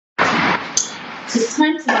It's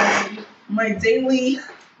time to my daily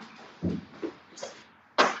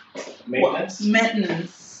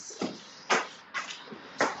maintenance.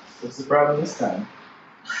 What's the problem this time?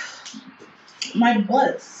 My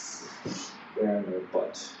butts. Where on your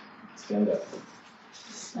butt? Stand up.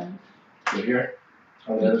 So, You're here?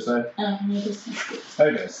 On the other side? on the other side.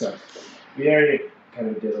 Okay, so we already kind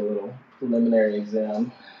of did a little preliminary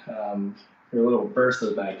exam. Your little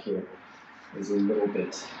bursa back here is a little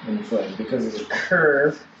bit inflamed because of the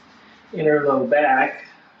curve in her low back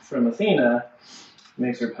from Athena.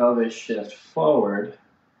 Makes her pelvis shift forward,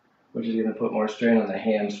 which is going to put more strain on the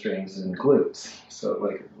hamstrings and glutes. So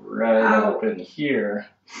like right up in here,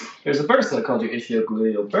 there's a bursa called your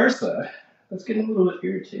ischiogluteal bursa that's getting a little bit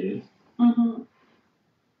irritated. Mm-hmm.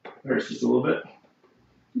 Hurts just a little bit?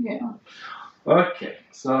 Yeah. Okay,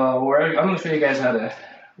 so I'm going to show you guys how to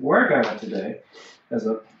work on it today as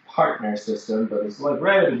a partner system, but it's like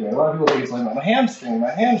right in here. A lot of people think it's like my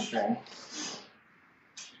hamstring.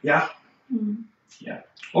 Yeah? Mm-hmm. Yeah.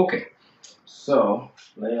 Okay. So,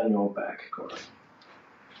 lay on your back, Cora.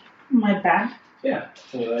 My back? Yeah.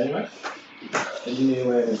 Can you lay on your back? And you need to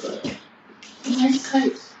lay on your side. My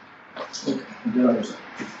side. Okay. Do it on your side.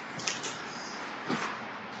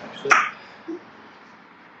 Actually.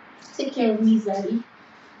 Take care of me, Zaddy.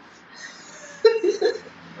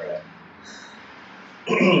 Alright.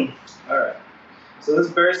 Alright. So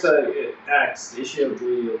this bursa, it acts, the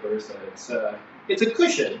ischiogluteal bursa, it's a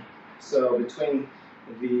cushion. So between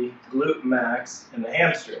the glute max and the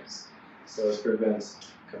hamstrings. So it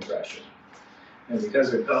prevents compression. And because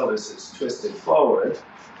her pelvis is twisted forward,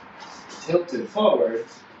 tilted forward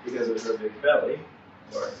because of her big belly,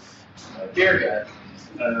 or beer gut,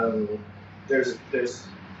 there's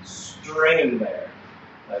strain there,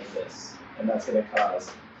 like this. And that's going to cause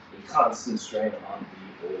a constant strain on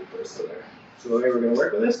the old bursa there. So the way we're going to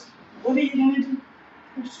work with this, what are you going to do?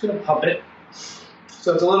 I'm just going to pump it.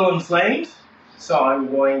 So it's a little inflamed, so I'm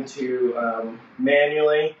going to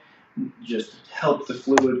manually just help the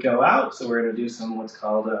fluid go out. So we're going to do some what's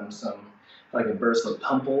called like a bursa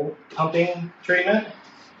pumping treatment.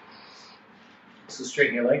 So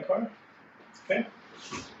straighten your leg, Cora. Okay.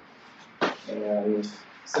 And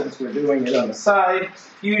since we're doing it on the side,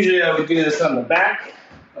 usually I would do this on the back,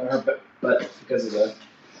 but because of the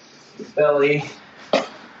belly,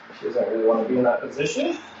 she doesn't really want to be in that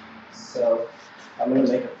position. So I'm going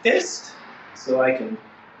to make a fist so I can,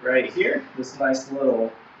 right here, this nice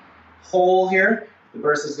little hole here, the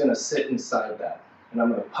bursa is going to sit inside that, and I'm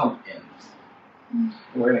going to pump in. And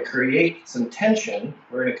we're going to create some tension.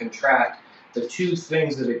 We're going to contract the two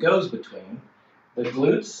things that it goes between, the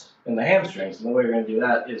glutes and the hamstrings. And the way we're going to do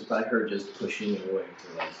that is by her just pushing it away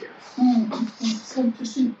to like here. So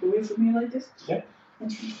pushing away from me like this? Yeah.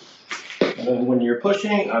 Okay. And then when you're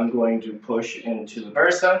pushing, I'm going to push into the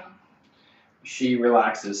bursa. She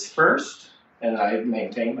relaxes first, and I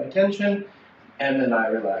maintain my tension, and then I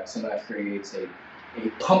relax, and that creates a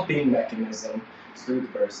pumping mechanism through the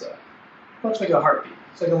bursa. Much like a heartbeat.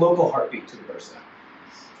 It's like a local heartbeat to the bursa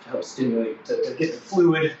to help stimulate, to get the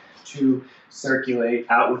fluid to circulate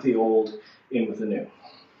out with the old, in with the new.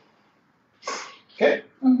 Okay?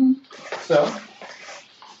 Mm-hmm. So,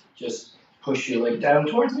 just push your leg down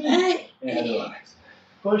towards me, and relax.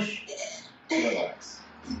 Push, relax.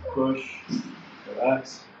 Push,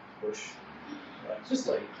 relax, push, relax. Just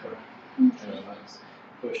like and relax.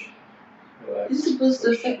 Push, relax. Is it supposed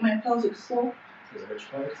to affect my pelvic floor? Does it hurt your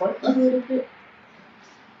pelvic floor? A little bit.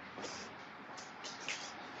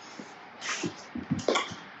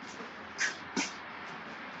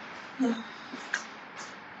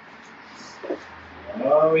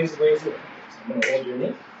 Always ways away. So I'm going to hold your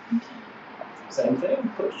knee. Okay. Same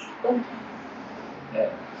thing, push. Okay. Yeah.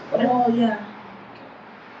 Oh, yeah.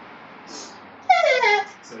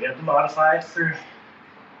 So we have to modify it for,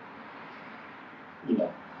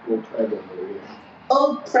 old prego over here.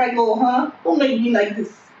 Old prego, huh? Don't make me like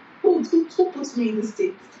this. Who puts me in this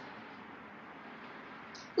state?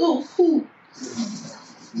 Who?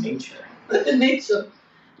 Nature. Nature.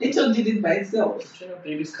 Nature did it by itself. Did you know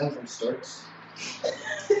babies come from storks?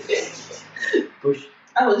 Push.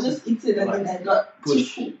 I was just eating and then I got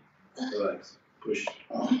push. Relax. Push.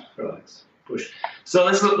 Relax. Push. So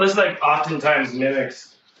this like oftentimes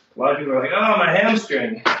mimics. A lot of people are like, oh, my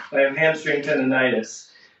hamstring. I have hamstring tendonitis.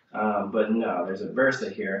 But no, there's a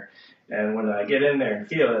bursa here. And when I get in there and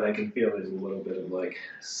feel it, I can feel there's a little bit of like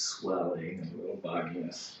swelling and a little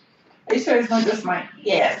bogginess. Are you sure it's not just mine?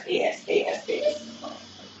 Yes.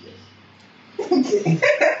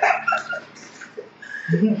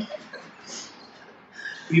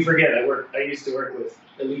 You forget, I used to work with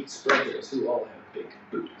elite sprinters who all have big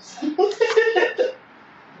boots.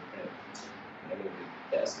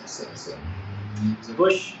 So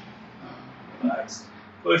push, relax,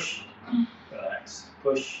 push, relax,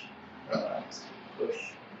 push, relax, push,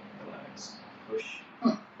 relax, push,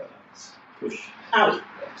 relax, push, Ow.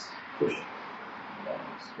 relax, push,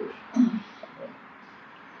 relax, push.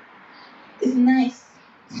 It's nice.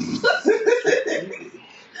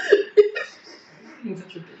 You're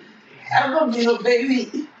such a baby. I'm a little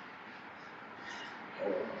baby.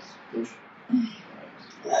 Relax, push, relax,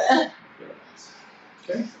 relax.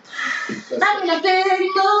 Okay. I'm in a big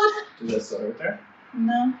mood. Does that start right there?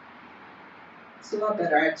 No. It's a lot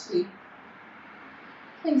better, actually.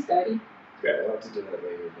 Thanks, Daddy. Yeah, I'll have to do that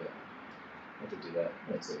later, but I'll have to do that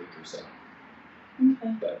once a week or so.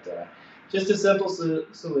 Okay. But just a simple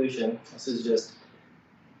solution. This is just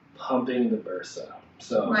pumping the bursa.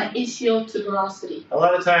 So My ischial tuberosity. a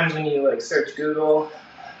lot of times when you like search Google,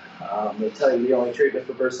 they tell you the only treatment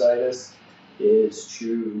for bursitis is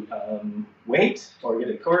to wait or get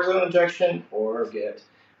a cortisone injection or get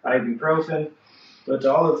ibuprofen. But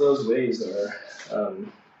all of those ways are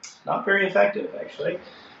not very effective, actually.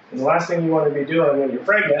 And the last thing you want to be doing when you're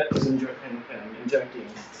pregnant is injecting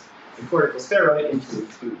the corticosteroid into your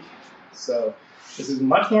food. So this is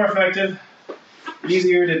much more effective,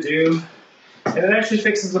 easier to do, and it actually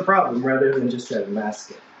fixes the problem rather than just try to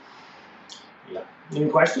mask it. Yeah. Any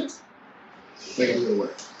questions? I gotta go to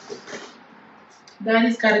work.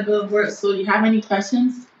 Daddy's got to go to work, so do you have any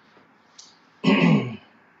questions?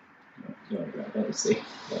 Let's see.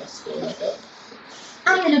 Let's go back up.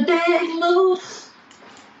 I'm in a big mood.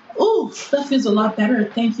 Ooh, that feels a lot better.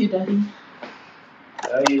 Thank you, Daddy.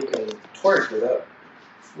 Now you can twerk without.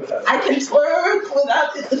 I can twerk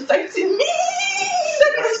without it affecting me.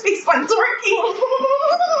 That just speaks my twerking.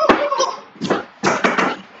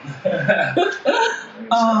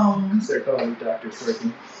 Start calling you Dr.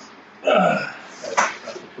 Twerking.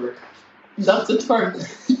 Dr. Twerk. Dr. Twerk.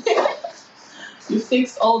 You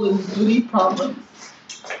fixed all the booty problems.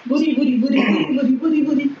 Booty, booty, booty, booty, booty, booty,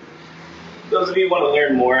 booty. Those of you who want to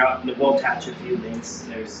learn more, we'll attach a few links.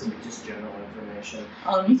 There's some just general information.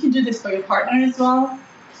 You can do this for your partner as well.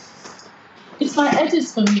 It's my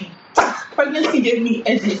edges for me. Pregnancy gave me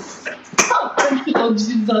edges. Oh, thank you, Lord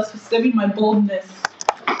Jesus, for saving my boldness.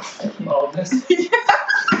 Okay. Baldness?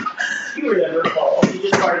 You were never bald. You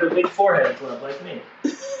just part of the big forehead club like me.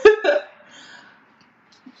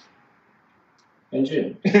 And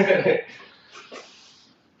June.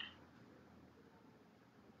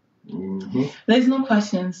 There's no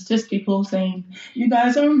questions, just people saying, you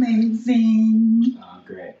guys are amazing. Oh,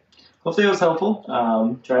 great. Hopefully it was helpful.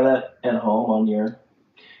 Try that at home on if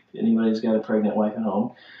anybody's got a pregnant wife at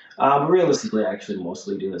home. But realistically, I actually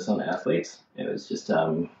mostly do this on athletes. It was just,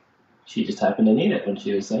 she just happened to need it when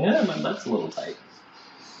she was saying, my butt's a little tight.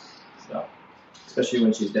 So, especially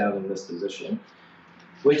when she's down in this position,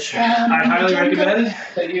 which I highly recommend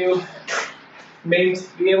that you may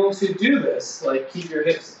be able to do this, like keep your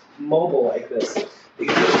hips mobile like this.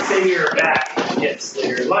 Because it'll save your back and hips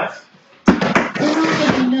later in life.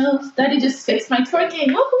 No, Daddy just fixed my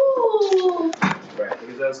twerking. Woohoo! Right,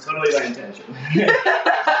 because that was totally my intention.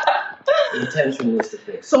 The intention was to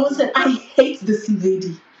fix. Someone said, I hate this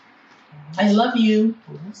lady. I love you.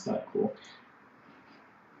 Well, that's not cool.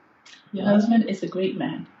 Your husband is a great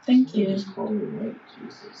man. Thank you. Just call me white.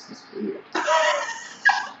 Jesus, that's weird.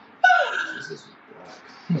 Jesus was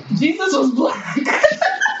black. Jesus was black.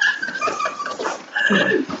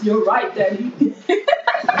 You're right, Daddy.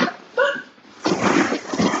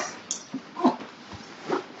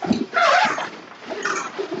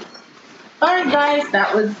 Alright guys,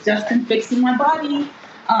 that was Justin fixing my body.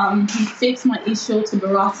 He fixed my ischial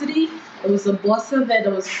tuberosity. It was a bursa that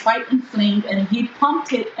was quite inflamed, and he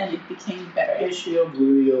pumped it and it became better.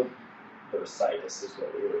 Ischiogluteal bursitis is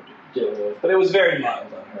what we were dealing with, but it was very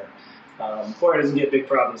mild on her. Florida doesn't get big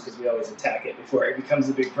problems because we always attack it before it becomes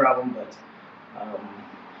a big problem, but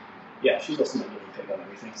yeah, she's also my guinea pig on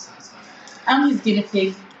everything, so it's fine. I'm his guinea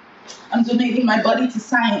pig. I'm donating my body to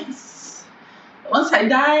science. Once I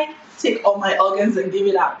die, take all my organs and give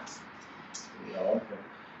it out. Yeah, okay.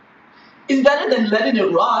 It's better than letting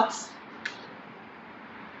it rot.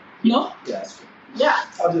 No? Yeah, that's true. Yeah.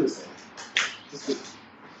 I'll do the same. Just do it.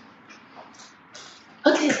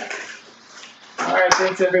 Okay. Alright,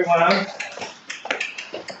 thanks everyone.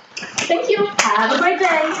 Thank you. Have a great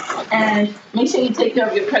day. And make sure you take care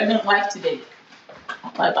of your pregnant wife today.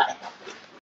 Bye-bye.